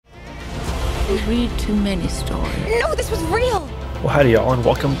read too many stories. No, this was real! Well, howdy y'all, and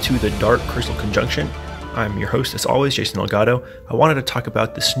welcome to the Dark Crystal Conjunction. I'm your host, as always, Jason Delgado. I wanted to talk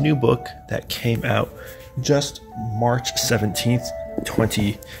about this new book that came out just March 17th,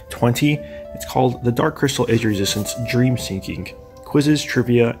 2020. It's called The Dark Crystal Age of Resistance Dream Seeking, Quizzes,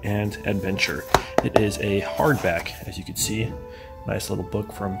 Trivia, and Adventure. It is a hardback, as you can see. Nice little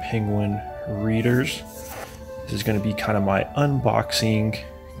book from Penguin Readers. This is going to be kind of my unboxing,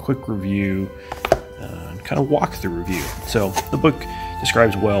 quick review, and kind of walkthrough review. So the book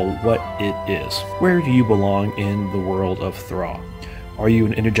describes well what it is. Where do you belong in the world of Thra? Are you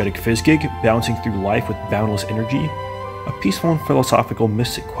an energetic physgig, bouncing through life with boundless energy? A peaceful and philosophical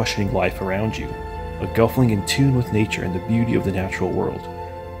mystic questioning life around you? A gelfling in tune with nature and the beauty of the natural world?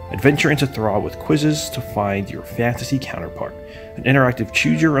 Adventure into Thra with quizzes to find your fantasy counterpart, an interactive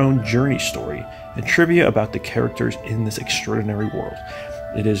choose-your-own journey story, and trivia about the characters in this extraordinary world.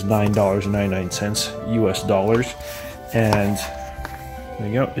 It is $9.99 US dollars, and there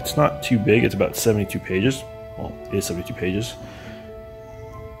you go. It's not too big. It's about 72 pages. Well, it is 72 pages,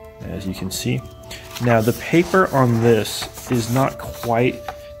 as you can see. Now, the paper on this is not quite...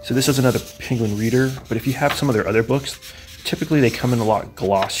 So this is another Penguin Reader, but if you have some of their other books, typically they come in a lot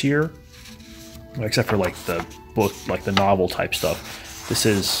glossier, except for like the book, like the novel type stuff. This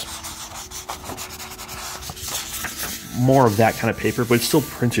is more of that kind of paper, but it's still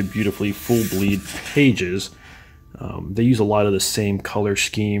printed beautifully, full bleed pages. They use a lot of the same color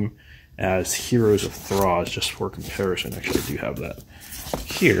scheme as Heroes of Thra, just for comparison. Actually, I do have that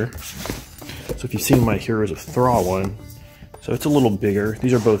here. So if you've seen my Heroes of Thra one, so it's a little bigger.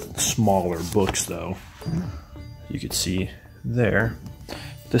 These are both smaller books though. You can see there.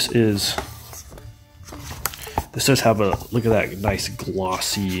 This does have a, look at that nice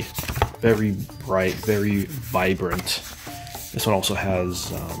glossy, very bright, very vibrant. This one also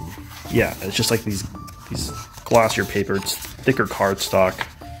has, yeah, it's just like these glossier paper. It's thicker cardstock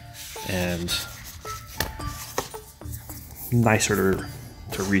and nicer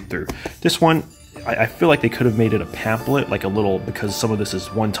to read through. This one, I feel like they could have made it a pamphlet, like a little, because some of this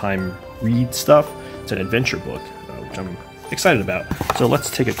is one-time read stuff. It's an adventure book, which I'm excited about. So let's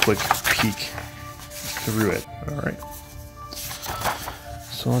take a quick peek through it. All right.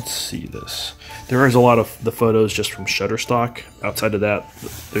 So let's see this. There is a lot of the photos just from Shutterstock. Outside of that,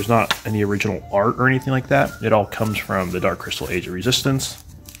 there's not any original art or anything like that. It all comes from the Dark Crystal Age of Resistance.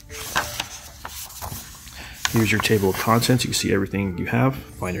 Here's your table of contents. You can see everything you have.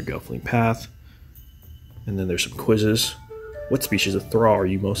 Find your Gelfling path. And then there's some quizzes. What species of Thra are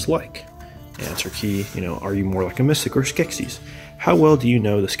you most like? Answer key, are you more like a Mystic or Skeksis? How well do you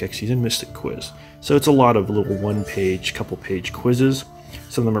know the Skeksis and Mystic quiz? So it's a lot of little one-page, couple-page quizzes.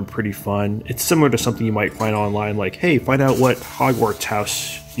 Some of them are pretty fun. It's similar to something you might find online, like, hey, find out what Hogwarts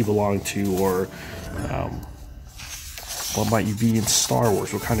house you belong to, or what might you be in Star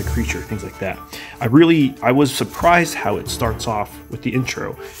Wars, what kind of creature, things like that. I was surprised how it starts off with the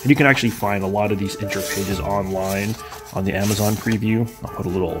intro, and you can actually find a lot of these intro pages online on the Amazon preview. I'll put a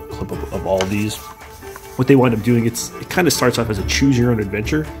little clip of all these. What they wind up doing, it kind of starts off as a choose-your-own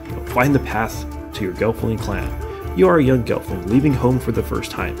adventure. Find the path to your Gelfling clan. You are a young Gelfling, leaving home for the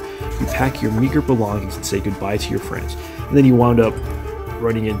first time. You pack your meager belongings and say goodbye to your friends. And then you wound up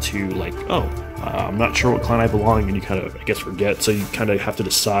running into, like, I'm not sure what clan I belong in, and you kind of, I guess, forget. So you kind of have to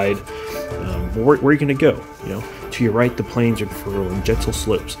decide where are you going to go. To your right, the plains unfurl in gentle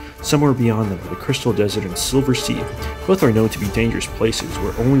slopes. Somewhere beyond them are the Crystal Desert and Silver Sea. Both are known to be dangerous places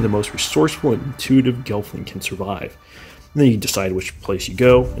where only the most resourceful and intuitive Gelfling can survive. And then you decide which place you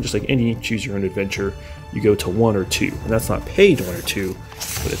go, and just like any choose-your-own adventure, you go to 1 or 2. And that's not page 1 or 2,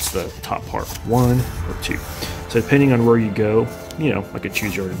 but it's the top part, 1 or 2. So depending on where you go, like a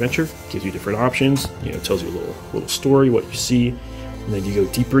choose-your-own adventure, gives you different options. Tells you a little story, what you see, and then you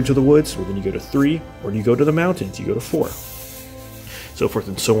go deeper into the woods, or then you go to 3, or you go to the mountains, you go to 4, so forth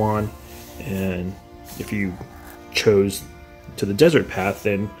and so on. And if you chose to the desert path,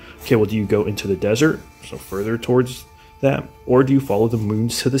 then okay, well, do you go into the desert, so further towards that, or do you follow the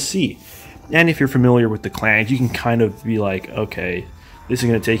moons to the sea? And if you're familiar with the clans, you can kind of be like, okay, this is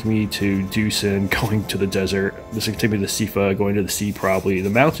going to take me to Deucin, going to the desert. This is going to take me to Sifa, going to the sea, probably. The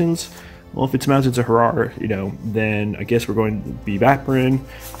mountains, well, if it's mountains of Harar, then I guess we're going to be Vaprin,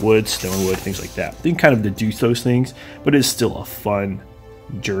 wood, stonewood, things like that. You can kind of deduce those things, but it's still a fun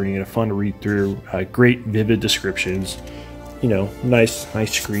journey and a fun read through. Great, vivid descriptions. Nice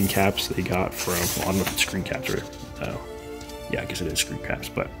screen caps they got from, well, I don't know if it's screen caps or, yeah, I guess it is screen caps,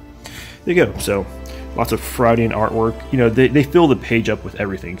 but there you go. So lots of Freudian artwork. They fill the page up with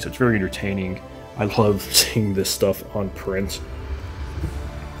everything, so it's very entertaining. I love seeing this stuff on print.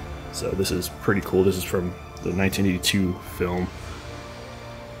 So this is pretty cool. This is from the 1982 film.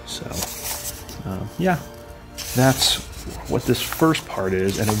 So yeah, that's what this first part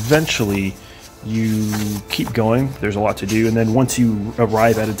is, and eventually you keep going. There's a lot to do, and then once you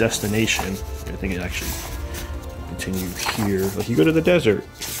arrive at a destination, I think it actually continue here. Like you go to the desert,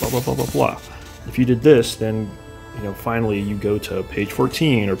 blah blah blah blah blah. If you did this, then finally you go to page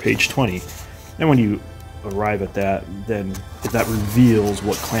 14 or page 20, and when you arrive at that, then that reveals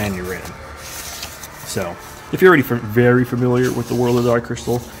what clan you're in. So if you're already very familiar with the world of Dark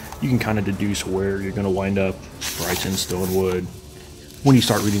Crystal, you can kind of deduce where you're going to wind up. Brighton, Stonewood. When you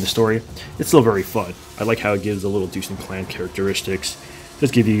start reading the story, it's still very fun. I like how it gives a little Deuced clan characteristics. It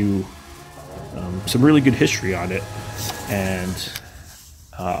does give you some really good history on it, and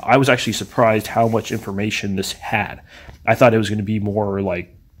I was actually surprised how much information this had. I thought it was going to be more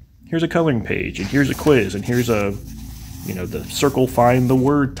like, here's a coloring page, and here's a quiz, and here's a, the circle find the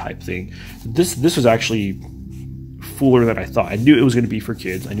word type thing. This was actually fuller than I thought. I knew it was going to be for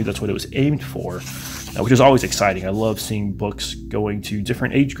kids. I knew that's what it was aimed for, which is always exciting. I love seeing books going to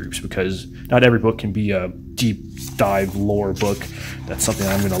different age groups, because not every book can be a deep dive lore book. That's something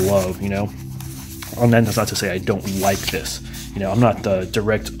I'm going to love, And that's not to say I don't like this. I'm not the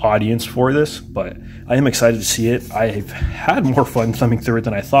direct audience for this, but I am excited to see it. I've had more fun thumbing through it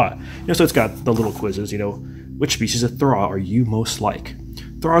than I thought. So it's got the little quizzes, which species of Thra are you most like?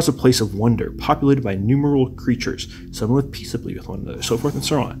 Thra is a place of wonder, populated by innumerable creatures. Some live peaceably with one another, so forth and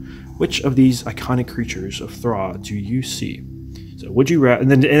so on. Which of these iconic creatures of Thra do you see? So would you rather, and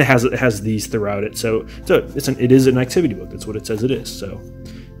then it has these throughout it. So it is an activity book. That's what it says it is. So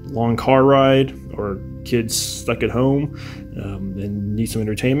long car ride, or kids stuck at home and need some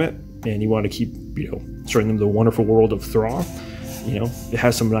entertainment, and you want to keep showing them the wonderful world of Thra. It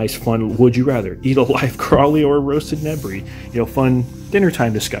has some nice fun. Would you rather eat a live crawly or a roasted nebri? Fun dinner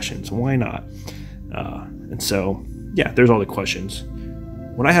time discussions. Why not? And so yeah, there's all the questions.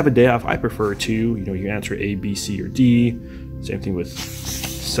 When I have a day off, I prefer to you answer A, B, C, or D. Same thing with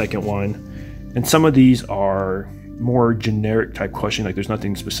second one. And some of these are more generic type question, like there's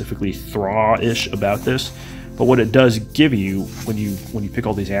nothing specifically Thra-ish about this, but what it does give you when you pick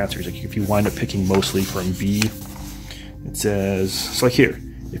all these answers, like if you wind up picking mostly from B, it says, it's like here,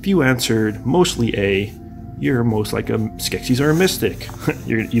 if you answered mostly A, you're most like a Skeksis or a Mystic.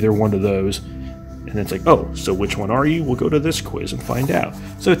 You're either one of those, and it's like, oh, so which one are you? We'll go to this quiz and find out.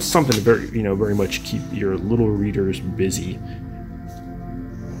 So it's something to very much keep your little readers busy.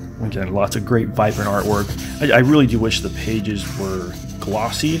 Again, lots of great vibrant artwork. I really do wish the pages were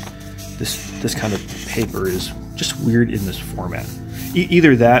glossy. This kind of paper is just weird in this format.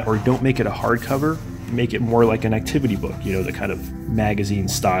 Either that, or don't make it a hardcover. Make it more like an activity book, the kind of magazine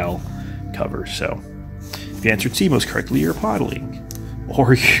style cover. So if you answered C most correctly, you're Podling,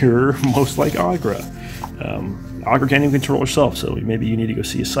 or you're most like Agra. Agra can't even control herself, so maybe you need to go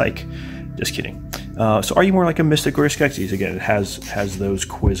see a psych. Just kidding. So are you more like a Mystic or a Skeksis? Again, it has those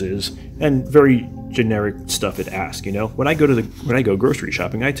quizzes and very generic stuff it asks. When I go grocery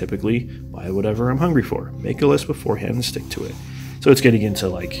shopping, I typically buy whatever I'm hungry for. Make a list beforehand and stick to it. So it's getting into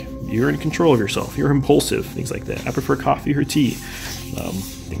like, you're in control of yourself, you're impulsive, things like that. I prefer coffee or tea,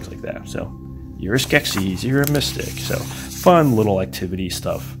 things like that. So you're a Skeksis, you're a Mystic. So fun little activity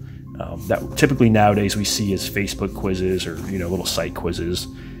stuff that typically nowadays we see as Facebook quizzes or little site quizzes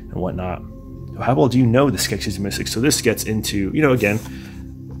and whatnot. How well do you know the Skeksis and Mystics? So this gets into, again,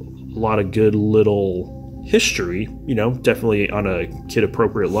 a lot of good little history, definitely on a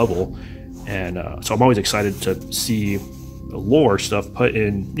kid-appropriate level. And so I'm always excited to see the lore stuff put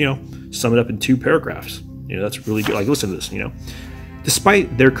in, sum it up in 2 paragraphs. That's really good. Like, listen to this,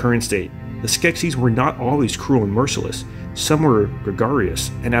 Despite their current state, the Skeksis were not always cruel and merciless. Some were gregarious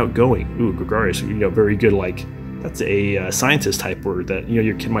and outgoing. Ooh, gregarious, very good, like, that's a scientist type word that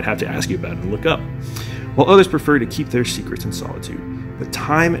your kid might have to ask you about and look up. While others prefer to keep their secrets in solitude. But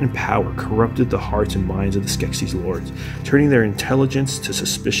time and power corrupted the hearts and minds of the Skeksis lords, turning their intelligence to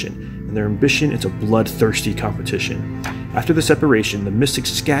suspicion and their ambition into bloodthirsty competition. After the separation, the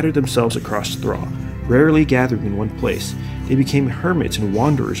Mystics scattered themselves across Thra, rarely gathering in one place. They became hermits and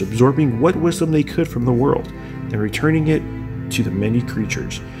wanderers, absorbing what wisdom they could from the world, and returning it to the many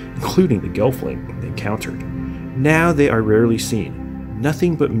creatures, including the Gelfling they encountered. Now they are rarely seen,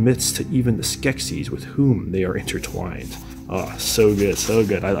 nothing but myths to even the Skeksis with whom they are intertwined. Oh, so good, so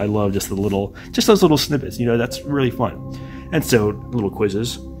good. I love just those little snippets, that's really fun. And so, little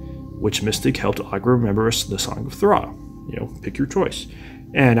quizzes. Which Mystic helped Agra remember the Song of Thra? Pick your choice.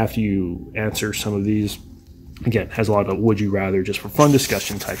 And after you answer some of these, again, has a lot of would you rather, just for fun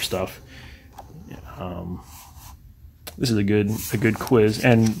discussion type stuff. This is a good quiz,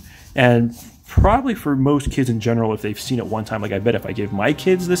 and And probably for most kids in general, if they've seen it one time, like I bet if I gave my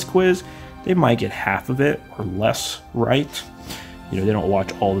kids this quiz, they might get half of it or less right. You know, they don't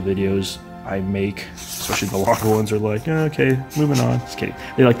watch all the videos I make, especially the longer ones are like, oh, okay, moving on. Just kidding.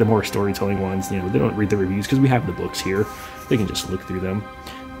 They like the more storytelling ones. You know, they don't read the reviews because we have the books here. They can just look through them.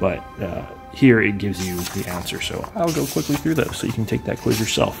 But here it gives you the answer. So I'll go quickly through those so you can take that quiz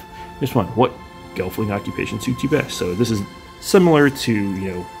yourself. This one, what Gelfling occupation suits you best? So this is similar to,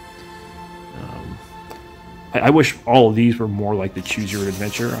 you know, I wish all of these were more like the Choose Your Own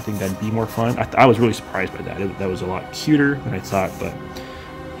Adventure. I think that'd be more fun. I was really surprised by that. That was a lot cuter than I thought, but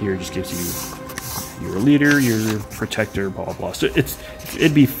here it just gives you your leader, your protector, blah, blah, blah. So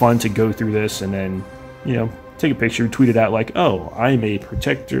it'd be fun to go through this and then, you know, take a picture, tweet it out like, oh, I'm a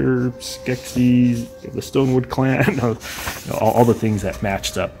protector, Skeksis, the Stonewood clan, you know, all the things that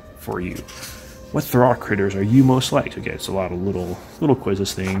matched up for you. What Thraw critters are you most like? Okay, it's a lot of little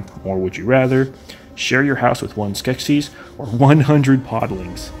quizzes thing. Or would you rather share your house with 1 Skeksis or 100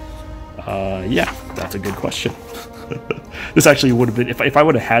 podlings? Yeah, that's a good question. This actually would have been, if I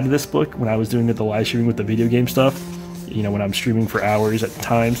would have had this book when I was doing the live streaming with the video game stuff, you know, when I'm streaming for hours at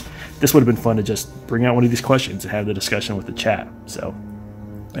times, this would have been fun to just bring out one of these questions and have the discussion with the chat. So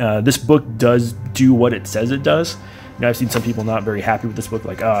this book does do what it says it does. You know, I've seen some people not very happy with this book,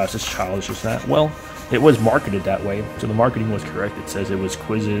 like, oh, it's just childish, it's that. Well, it was marketed that way, so the marketing was correct. It says it was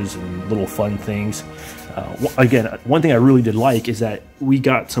quizzes and little fun things. Again, one thing I really did like is that we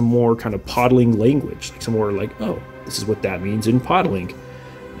got some more kind of podling language, like some more like, oh, this is what that means in podling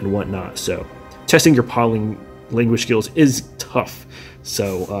and whatnot. So testing your podling language skills is tough.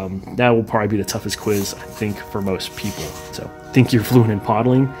 So that will probably be the toughest quiz, I think, for most people. So think you're fluent in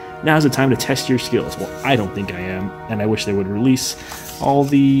podling? Now's the time to test your skills. Well, I don't think I am, and I wish they would release all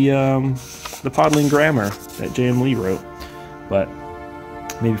the podling grammar that J.M. Lee wrote, but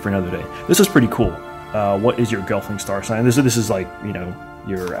maybe for another day. This is pretty cool. What is your Gelfling star sign? This is like, you know,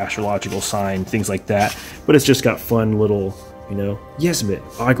 your astrological sign, things like that, but it's just got fun little, you know, Yesmit,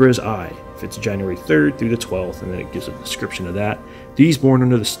 Agra's Eye. If it's January 3rd through the 12th, and then it gives a description of that. These born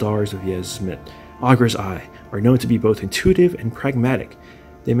under the stars of Yesmit, Agra's Eye, are known to be both intuitive and pragmatic.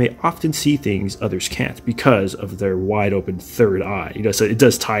 They may often see things others can't because of their wide open third eye. You know, so it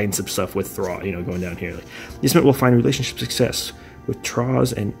does tie in some stuff with Thraw, you know, going down here. Like, Yesmit will find relationship success with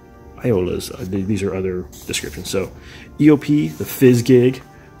Traws and Iolas. These are other descriptions. So EOP, the Fizzgig,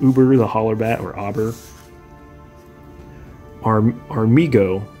 Uber, the Hollerbat or Auber,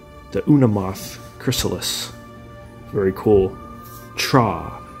 Armigo, the Unamoth Chrysalis. Very cool.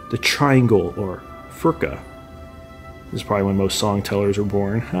 Tra, the Triangle or Furka. This is probably when most song tellers were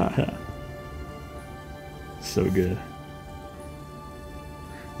born. So good.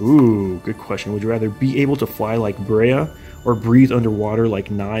 Ooh, good question. Would you rather be able to fly like Brea or breathe underwater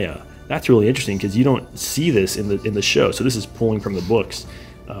like Naya? That's really interesting because you don't see this in the show. So this is pulling from the books.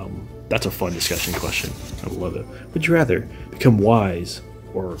 That's a fun discussion question. I love it. Would you rather become wise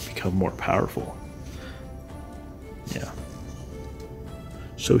or become more powerful? Yeah.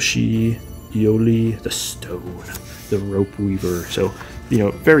 Soshi, Ioli, the Stone, the Rope Weaver. So, you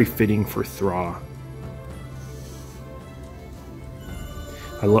know, very fitting for Thraw.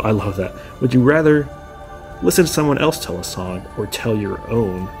 I love that. Would you rather listen to someone else tell a song or tell your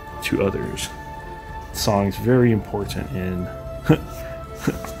own to others? Song's very important in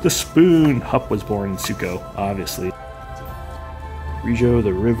The Spoon. Hup was born in Suko, obviously. Rijo,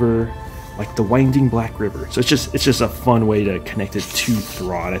 the river, like the winding black river. So it's just a fun way to connect it to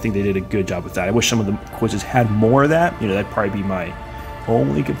Thraw, and I think they did a good job with that. I wish some of the quizzes had more of that. You know, that'd probably be my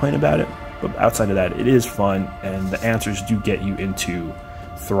only complaint about it. But outside of that, it is fun, and the answers do get you into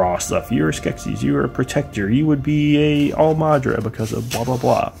Thraw stuff. You're a Skeksis, you're a protector, you would be a Almadra because of blah blah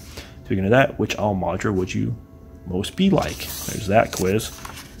blah. Speaking of that, which Almadra would you most be like? There's that quiz,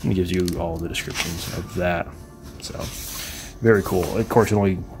 and it gives you all the descriptions of that. So very cool. Of course, it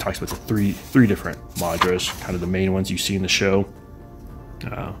only talks about the three different Madras, kind of the main ones you see in the show.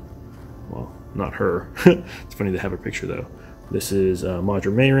 Well, not her. It's funny to have a picture though. This is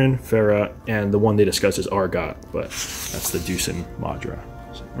Madra Mayrin, Farah, and the one they discuss is Argot, but that's the Deucin Madra.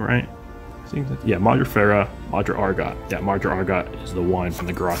 So, all right. I think that, yeah, Madra Farah, Madra Argot. Yeah, Madra Argot is the one from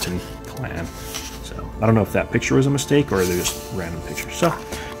the Groton clan. So I don't know if that picture was a mistake or they're just random pictures. So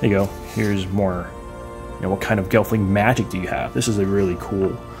there you go. Here's more. You know, what kind of Gelfling magic do you have? This is a really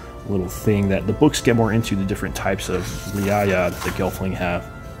cool little thing that the books get more into, the different types of Liaya that the Gelfling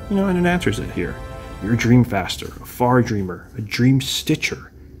have. You know, and it answers it here. You're a dream faster, a far dreamer, a dream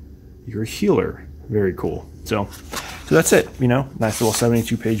stitcher. You're a healer. Very cool. So that's it. You know, nice little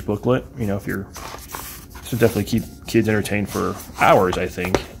 72-page booklet. You know, if you're, this would definitely keep kids entertained for hours, I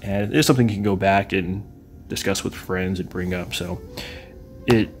think. and it is something you can go back and discuss with friends and bring up. So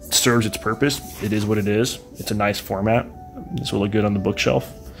it serves its purpose. It is what it is. It's a nice format. This will look good on the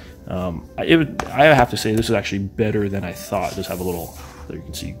bookshelf. I have to say this is actually better than I thought. It does have a little, there you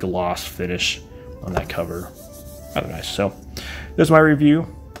can see, gloss finish on that cover. Rather nice. So there's my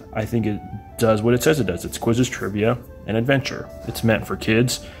review. I think it does what it says it does. It's quizzes, trivia, and adventure. It's meant for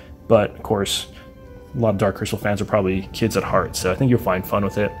kids, but of course, a lot of Dark Crystal fans are probably kids at heart, so I think you'll find fun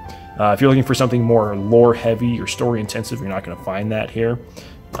with it. If you're looking for something more lore heavy or story intensive, you're not going to find that here.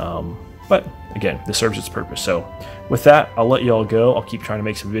 But again, this serves its purpose. So with that, I'll let you all go. I'll keep trying to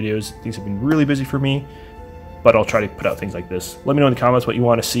make some videos. Things have been really busy for me, but I'll try to put out things like this. Let me know in the comments what you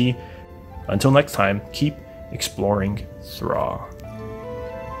want to see. Until next time, keep exploring Thra.